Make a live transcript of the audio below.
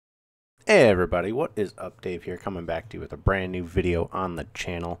Hey everybody, what is up? Dave here, coming back to you with a brand new video on the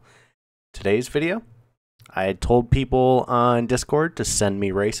channel. Today's video, I had told people on Discord to send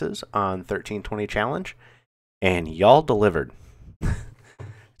me races on 1320 Challenge, and y'all delivered. As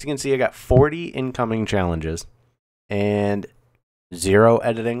you can see, I got 40 incoming challenges and 0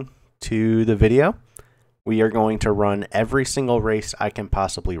 editing to the video. We are going to run every single race I can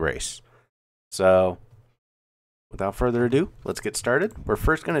possibly race. So without further ado, let's get started. We're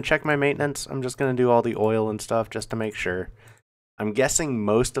first going to check my maintenance. I'm just going to do all the oil and stuff just to make sure. I'm guessing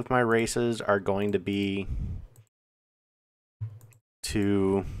most of my races are going to be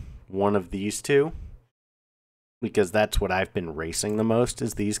to one of these two, because that's what I've been racing the most,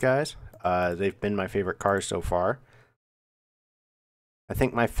 is these guys. They've been my favorite cars so far. I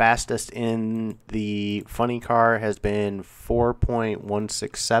think my fastest in the funny car has been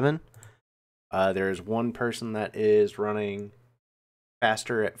 4.167. There's one person that is running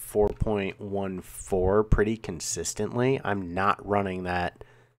faster at 4.14 pretty consistently. I'm not running that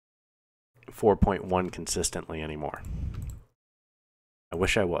 4.1 consistently anymore. I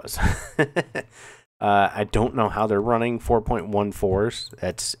wish I was. I don't know how they're running 4.14s.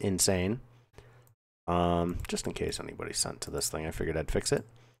 That's insane. Just in case anybody's sent to this thing, I figured I'd fix it.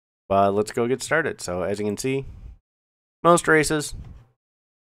 But let's go get started. So as you can see, most races.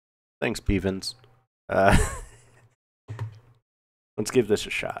 Thanks, Bevins. Let's give this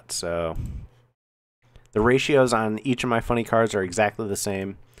a shot. So the ratios on each of my funny cars are exactly the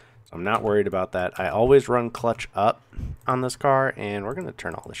same, so I'm not worried about that. I always run clutch up on this car, and we're going to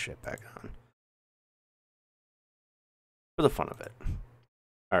turn all this shit back on for the fun of it.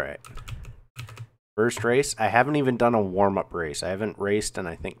 All right. First race. I haven't even done a warm-up race. I haven't raced in,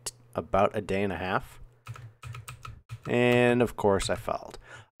 I think, about a day and a half. And, of course, I fouled.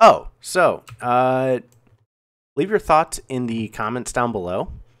 Oh, so, leave your thoughts in the comments down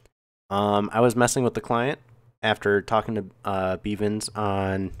below. I was messing with the client after talking to Bevins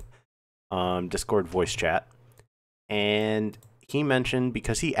on Discord voice chat, and he mentioned,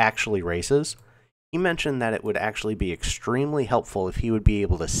 because he actually races, he mentioned that it would actually be extremely helpful if he would be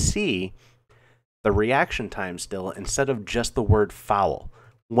able to see the reaction time still instead of just the word foul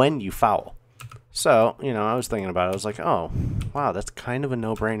when you foul. So, you know, I was thinking about it. I was like, oh, wow, that's kind of a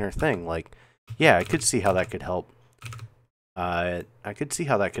no-brainer thing. Like, yeah, I could see how that could help. I could see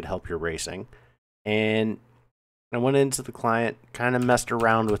how that could help your racing. And I went into the client, kind of messed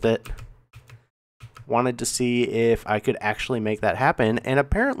around with it. Wanted to see if I could actually make that happen, and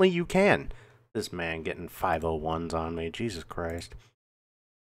apparently you can. This man getting 501s on me, Jesus Christ.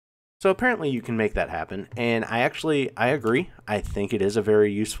 So apparently you can make that happen, and I agree. I think it is a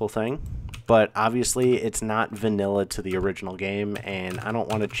very useful thing. But obviously, it's not vanilla to the original game, and I don't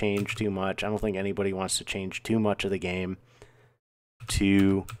want to change too much. I don't think anybody wants to change too much of the game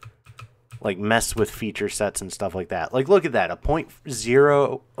to, like, mess with feature sets and stuff like that. Like, look at that, a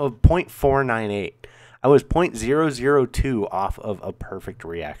 0.498. I was 0.002 off of a perfect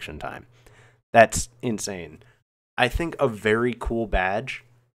reaction time. That's insane. I think a very cool badge,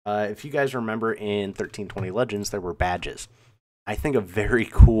 if you guys remember in 1320 Legends, there were badges. I think a very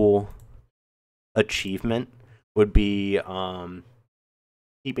cool achievement would be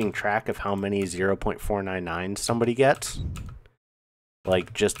keeping track of how many 0.499 somebody gets,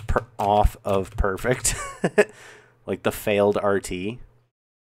 like just off of perfect, like the failed RT.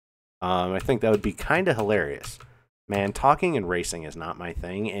 I think that would be kind of hilarious. Man, talking and racing is not my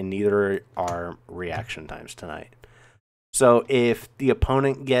thing, and neither are reaction times tonight. So if the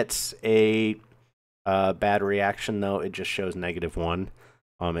opponent gets a bad reaction, though, it just shows -1.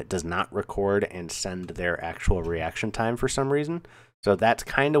 It does not record and send their actual reaction time for some reason. So that's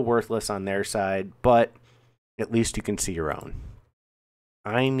kind of worthless on their side, but at least you can see your own.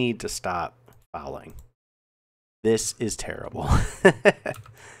 I need to stop fouling. This is terrible.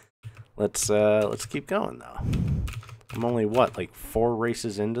 Let's keep going, though. I'm only, what, like 4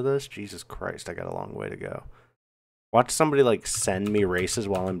 races into this? Jesus Christ, I got a long way to go. Watch somebody, like, send me races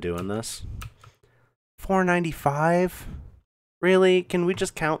while I'm doing this. 495? Really? Can we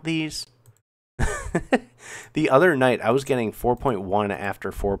just count these? The other night, I was getting 4.1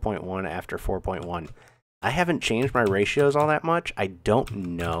 after 4.1 after 4.1. I haven't changed my ratios all that much. I don't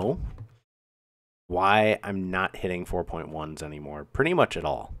know why I'm not hitting 4.1s anymore. Pretty much at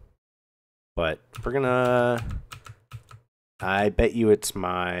all. But we're gonna... I bet you it's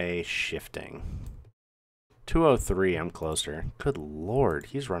my shifting. 203, I'm closer. Good lord,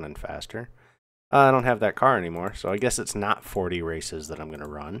 he's running faster. I don't have that car anymore, so I guess it's not 40 races that I'm going to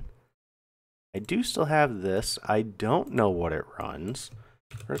run. I do still have this. I don't know what it runs.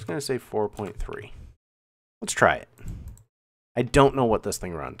 We're just going to say 4.3. Let's try it. I don't know what this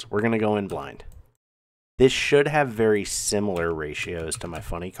thing runs. We're going to go in blind. This should have very similar ratios to my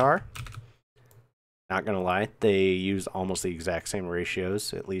funny car. Not going to lie, they use almost the exact same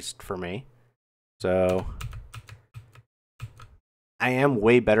ratios, at least for me. So I am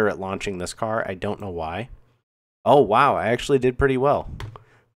way better at launching this car. I don't know why. Oh, wow, I actually did pretty well.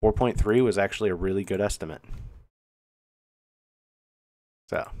 4.3 was actually a really good estimate.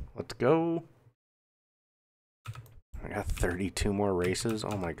 So let's go. I got 32 more races.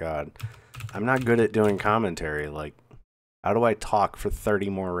 Oh my god. I'm not good at doing commentary. Like, how do I talk for 30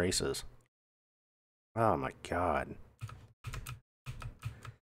 more races? Oh my god.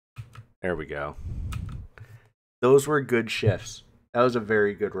 There we go. Those were good shifts. That was a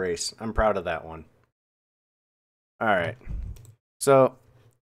very good race. I'm proud of that one. Alright. So,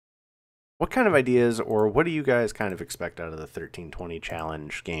 what kind of ideas or what do you guys kind of expect out of the 1320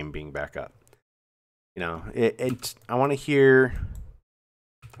 challenge game being back up? You know, I want to hear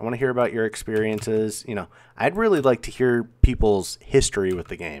about your experiences. You know, I'd really like to hear people's history with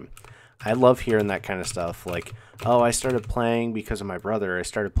the game. I love hearing that kind of stuff. Like, oh, I started playing because of my brother. I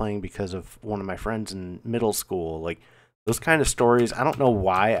started playing because of one of my friends in middle school. Like, those kind of stories. I don't know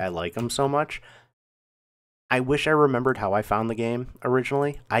why I like them so much. I wish I remembered how I found the game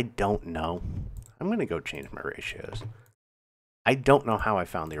originally. I don't know. I'm going to go change my ratios. I don't know how I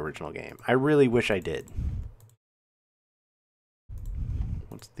found the original game. I really wish I did.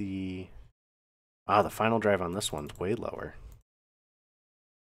 What's the... Wow, the final drive on this one's way lower.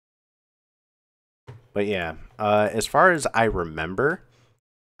 But yeah, as far as I remember,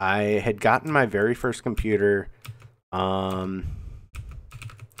 I had gotten my very first computer.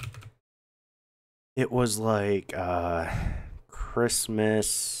 It was like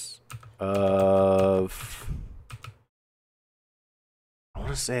Christmas of... I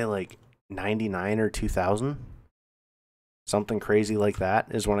want to say like 99 or 2000. Something crazy like that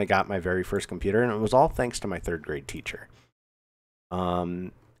is when I got my very first computer, and it was all thanks to my third grade teacher.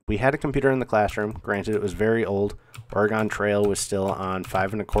 We had a computer in the classroom. Granted, it was very old. Oregon Trail was still on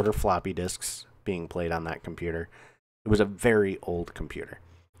 5 1/4 floppy disks being played on that computer. It was a very old computer.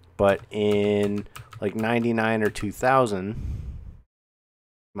 But in like 99 or 2000,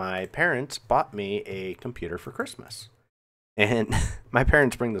 my parents bought me a computer for Christmas. And my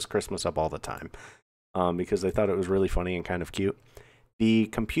parents bring this Christmas up all the time because they thought it was really funny and kind of cute. The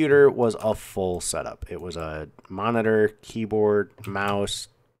computer was a full setup. It was a monitor, keyboard, mouse,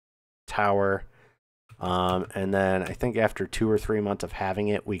 tower. And then I think after 2 or 3 months of having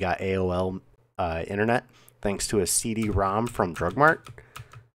it, we got AOL internet thanks to a CD-ROM from Drug Mart.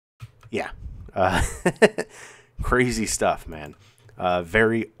 Yeah. Crazy stuff, man.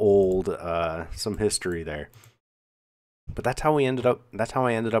 Very old, some history there. But that's how I ended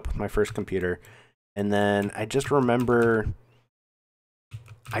up with my first computer. And then I just remember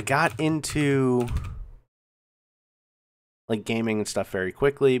I got into like gaming and stuff very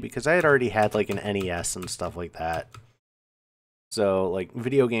quickly because I had already had like an NES and stuff like that. So like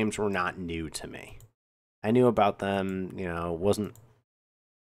video games were not new to me. I knew about them, you know, wasn't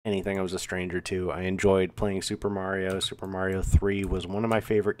anything I was a stranger to. I enjoyed playing Super Mario. Super Mario 3 was one of my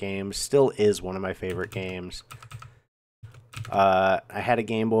favorite games, still is one of my favorite games. I had a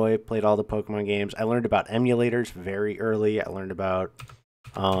Game Boy, played all the Pokemon games. I learned about emulators very early. I learned about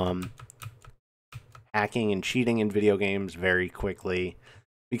hacking and cheating in video games very quickly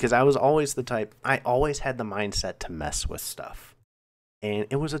because I was always the type, I always had the mindset to mess with stuff. And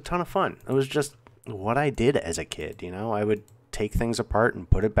it was a ton of fun. It was just what I did as a kid, you know? I would take things apart and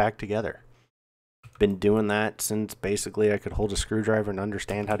put it back together. Been doing that since basically I could hold a screwdriver and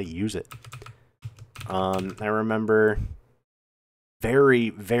understand how to use it. I remember very,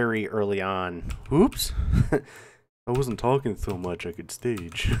 very early on. Oops. I wasn't talking so much I could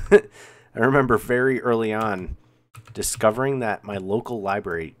stage. I remember very early on discovering that my local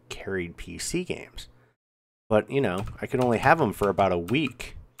library carried PC games. But, you know, I could only have them for about a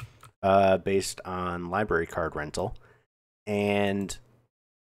week based on library card rental. And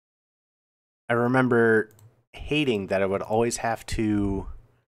I remember hating that I would always have to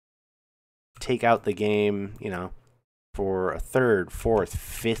take out the game, you know, for a third, fourth,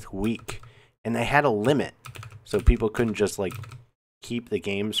 fifth week. And they had a limit, so people couldn't just, like, keep the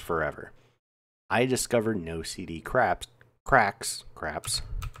games forever. I discovered no CD craps.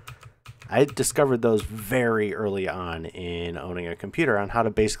 I discovered those very early on in owning a computer on how to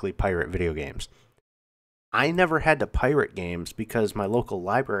basically pirate video games. I never had to pirate games because my local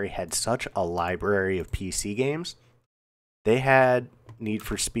library had such a library of PC games. They had Need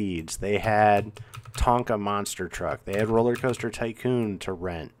for Speeds. They had Tonka Monster Truck. They had Roller Coaster Tycoon to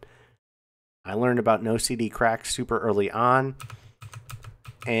rent. I learned about no CD cracks super early on,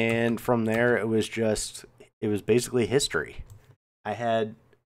 and from there it was basically history. I had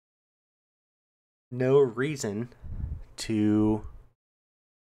no reason to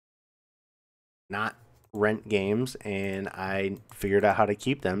not rent games, and I figured out how to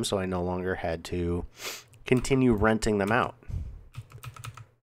keep them, so I no longer had to continue renting them out.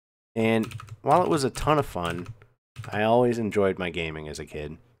 And while it was a ton of fun, I always enjoyed my gaming as a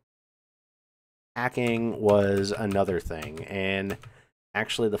kid. Hacking was another thing, and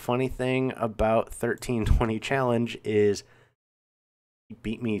actually the funny thing about 1320 Challenge is he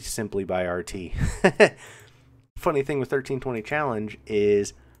beat me simply by RT. Funny thing with 1320 Challenge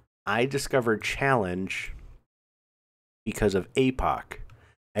is I discovered Challenge because of APOC.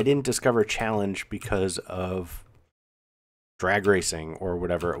 I didn't discover Challenge because of drag racing or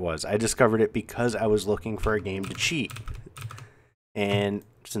whatever it was. I discovered it because I was looking for a game to cheat. And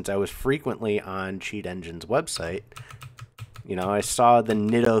since I was frequently on Cheat Engine's website, I saw the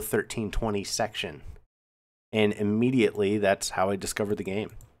Nitto 1320 section. And immediately, that's how I discovered the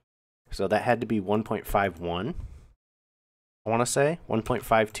game. So that had to be 1.51. I want to say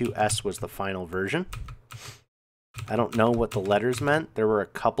 1.52S was the final version. I don't know what the letters meant. There were a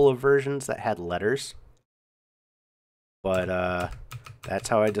couple of versions that had letters. But that's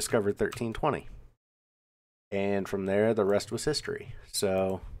how I discovered 1320. And from there, the rest was history.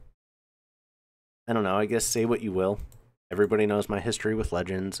 So, I don't know. I guess say what you will. Everybody knows my history with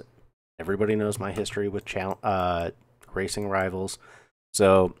Legends. Everybody knows my history with Racing Rivals.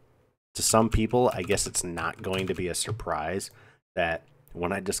 So, to some people, I guess it's not going to be a surprise that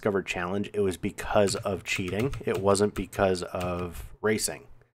when I discovered Challenge, it was because of cheating. It wasn't because of racing.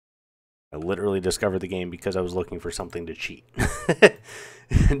 I literally discovered the game because I was looking for something to cheat.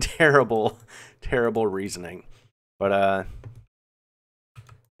 Terrible reasoning. But,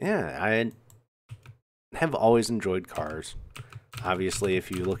 yeah, I have always enjoyed cars. Obviously,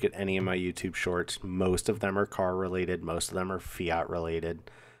 if you look at any of my YouTube shorts, most of them are car related. Most of them are Fiat related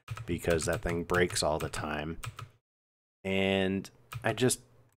because that thing breaks all the time. And I just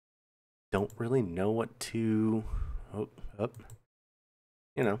don't really know what to...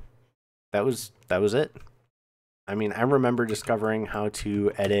 That was it. I mean, I remember discovering how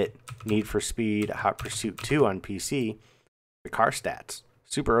to edit Need for Speed Hot Pursuit 2 on PC, the car stats,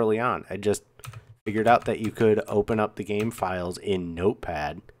 super early on. I just figured out that you could open up the game files in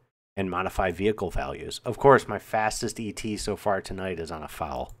Notepad and modify vehicle values. Of course, my fastest ET so far tonight is on a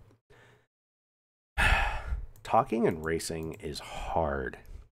foul. Talking and racing is hard,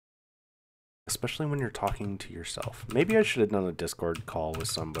 especially when you're talking to yourself. Maybe I should have done a Discord call with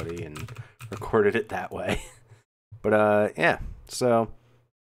somebody and recorded it that way. But, yeah. So,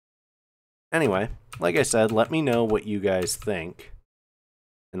 anyway, like I said, let me know what you guys think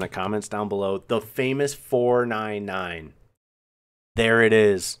in the comments down below. The famous 499. There it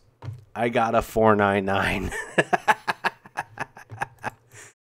is. I got a 499.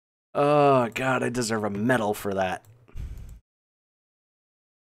 Oh, God, I deserve a medal for that.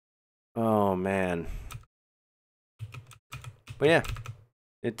 Oh, man. But yeah,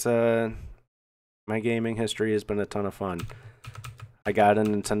 it's my gaming history has been a ton of fun. I got a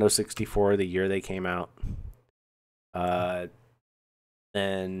Nintendo 64 the year they came out.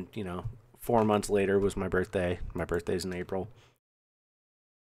 Then, 4 months later was my birthday. My birthday's in April.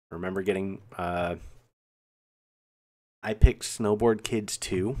 I remember getting, I picked Snowboard Kids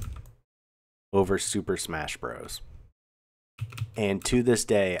 2 over Super Smash Bros. And to this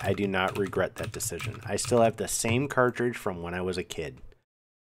day, I do not regret that decision. I still have the same cartridge from when I was a kid.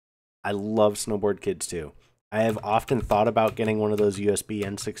 I love Snowboard Kids 2. I have often thought about getting one of those USB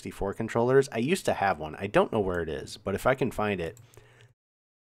N64 controllers. I used to have one. I don't know where it is, but if I can find it,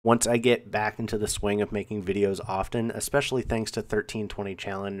 once I get back into the swing of making videos often, especially thanks to 1320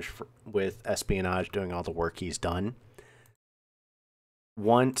 Challenge with Espionage doing all the work he's done,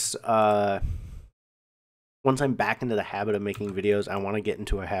 once I'm back into the habit of making videos, I want to get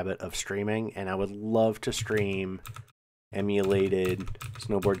into a habit of streaming, and I would love to stream emulated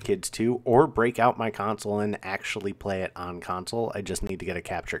Snowboard Kids 2 or break out my console and actually play it on console. I just need to get a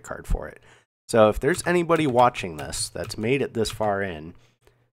capture card for it. So if there's anybody watching this that's made it this far in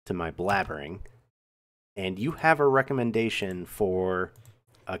to my blabbering, and you have a recommendation for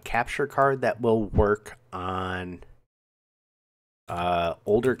a capture card that will work on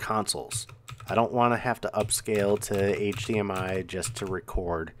older consoles. I don't want to have to upscale to HDMI just to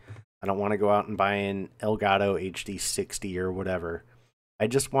record. I don't want to go out and buy an Elgato HD60 or whatever. I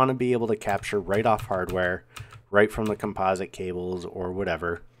just want to be able to capture right off hardware, right from the composite cables or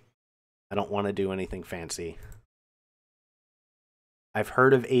whatever. I don't want to do anything fancy. I've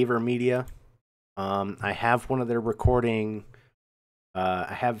heard of AverMedia. I have one of their recording.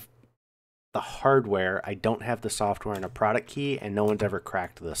 I have the hardware. I don't have the software and a product key, and no one's ever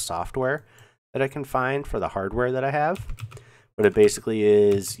cracked the software that I can find for the hardware that I have. But it basically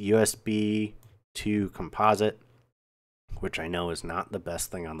is USB to composite, which I know is not the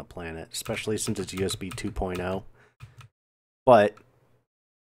best thing on the planet, especially since it's USB 2.0. But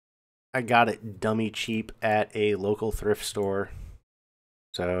I got it dummy cheap at a local thrift store.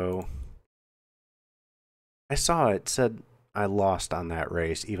 So I saw it said I lost on that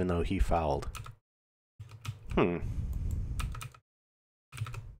race, even though he fouled.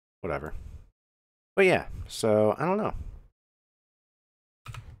 Whatever. But yeah, so I don't know.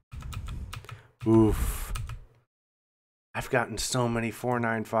 Oof. I've gotten so many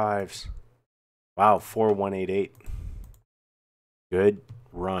 495s. Wow, 4188. Good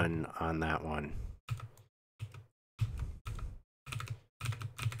run on that one.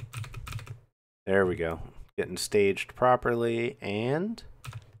 There we go. Getting staged properly, and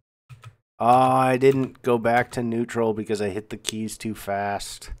oh, I didn't go back to neutral because I hit the keys too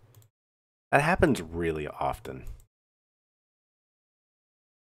fast. That happens really often.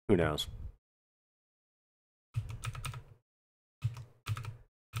 Who knows?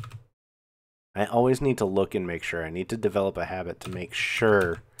 I always need to look and make sure. I need to develop a habit to make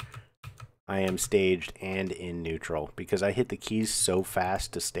sure I am staged and in neutral, because I hit the keys so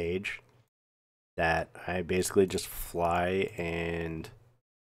fast to stage that I basically just fly, and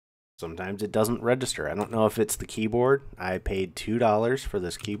sometimes it doesn't register. I don't know if it's the keyboard. I paid $2 for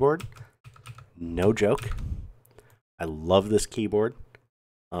this keyboard. No joke. I love this keyboard.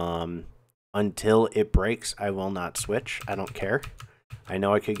 Until it breaks, I will not switch. I don't care. I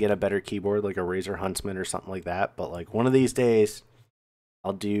know I could get a better keyboard, like a Razer Huntsman or something like that, but like one of these days,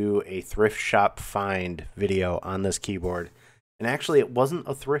 I'll do a thrift shop find video on this keyboard. And actually, it wasn't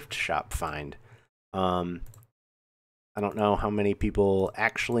a thrift shop find. I don't know how many people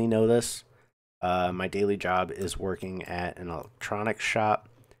actually know this. My daily job is working at an electronics shop,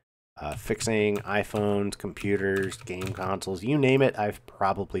 fixing iPhones, computers, game consoles, you name it, I've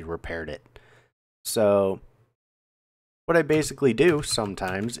probably repaired it. So what I basically do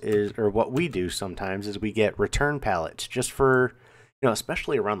sometimes is, or what we do sometimes is we get return pallets just for, you know,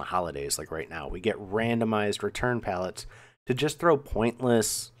 especially around the holidays, like right now, we get randomized return pallets to just throw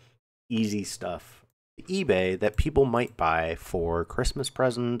pointless, easy stuff to eBay that people might buy for Christmas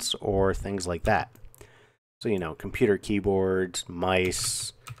presents or things like that. So, you know, computer keyboards,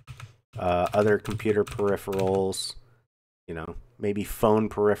 mice, other computer peripherals, you know, maybe phone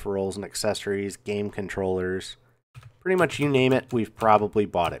peripherals and accessories, game controllers. Pretty much you name it, we've probably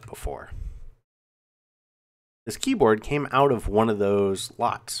bought it before. This keyboard came out of one of those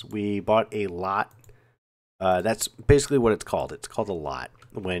lots. We bought a lot. That's basically what it's called. It's called a lot.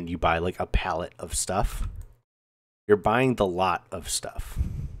 When you buy like a pallet of stuff, you're buying the lot of stuff.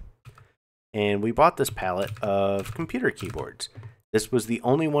 And we bought this pallet of computer keyboards. This was the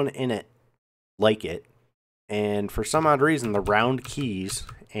only one in it like it. And for some odd reason, the round keys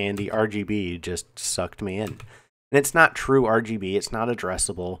and the RGB just sucked me in. And it's not true RGB. It's not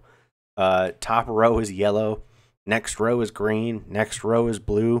addressable. Top row is yellow. Next row is green. Next row is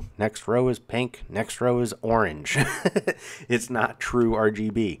blue. Next row is pink. Next row is orange. It's not true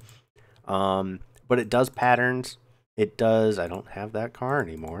RGB. But it does patterns. It does. I don't have that car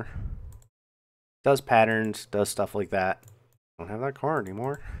anymore. It does patterns. Does stuff like that. I don't have that car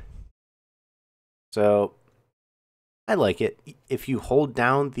anymore. So I like it. If you hold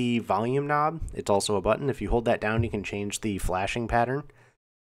down the volume knob, it's also a button. If you hold that down, you can change the flashing pattern.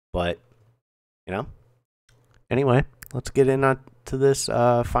 But, you know. Anyway, let's get into this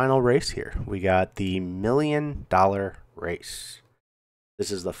final race here. We got the $1 million race.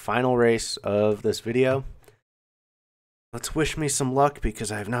 This is the final race of this video. Let's wish me some luck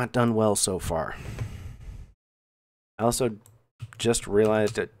because I have not done well so far. I also just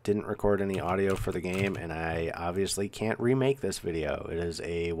realized it didn't record any audio for the game, and I obviously can't remake this video. It is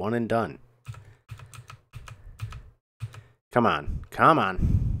a one and done. Come on. Come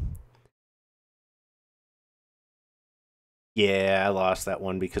on. Yeah, I lost that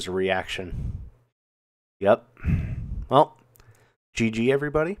one because of reaction. Yep. Well, GG,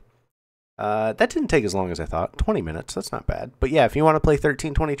 everybody. That didn't take as long as I thought. 20 minutes. That's not bad. But yeah, if you want to play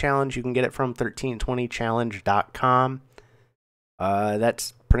 1320 Challenge, you can get it from 1320challenge.com.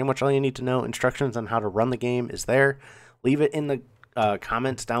 That's pretty much all you need to know. Instructions on how to run the game is there. Leave it in the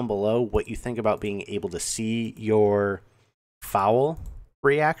comments down below what you think about being able to see your foul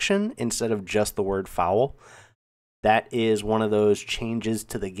reaction instead of just the word foul. That is one of those changes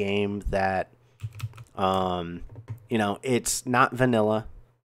to the game that, you know, it's not vanilla.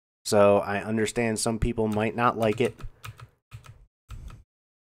 So I understand some people might not like it.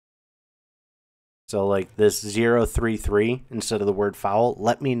 So like this 033 instead of the word foul,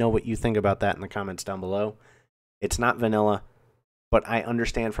 let me know what you think about that in the comments down below. It's not vanilla, but I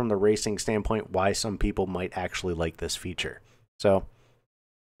understand from the racing standpoint why some people might actually like this feature. So,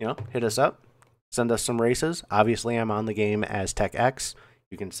 hit us up, send us some races. Obviously, I'm on the game as TechX.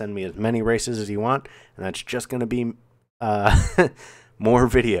 You can send me as many races as you want, and that's just going to be more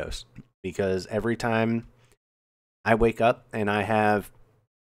videos, because every time I wake up and I have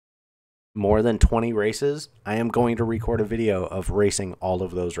more than 20 races, I am going to record a video of racing all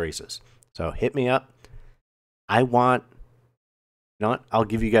of those races. So hit me up. I want, I'll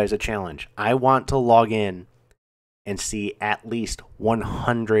give you guys a challenge. I want to log in and see at least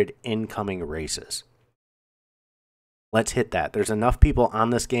 100 incoming races. Let's hit that. There's enough people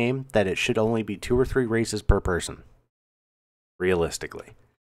on this game that it should only be 2 or 3 races per person, realistically.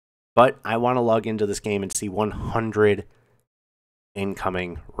 But I want to log into this game and see 100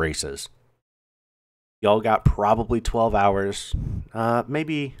 incoming races. Y'all got probably 12 hours.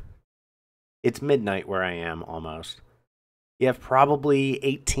 Maybe it's midnight where I am almost. You have probably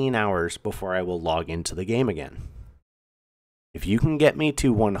 18 hours before I will log into the game again. If you can get me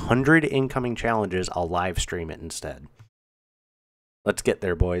to 100 incoming challenges, I'll live stream it instead. Let's get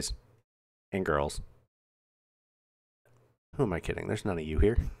there, boys and girls. Who am I kidding? There's none of you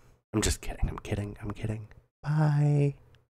here. I'm just kidding. I'm kidding. Bye.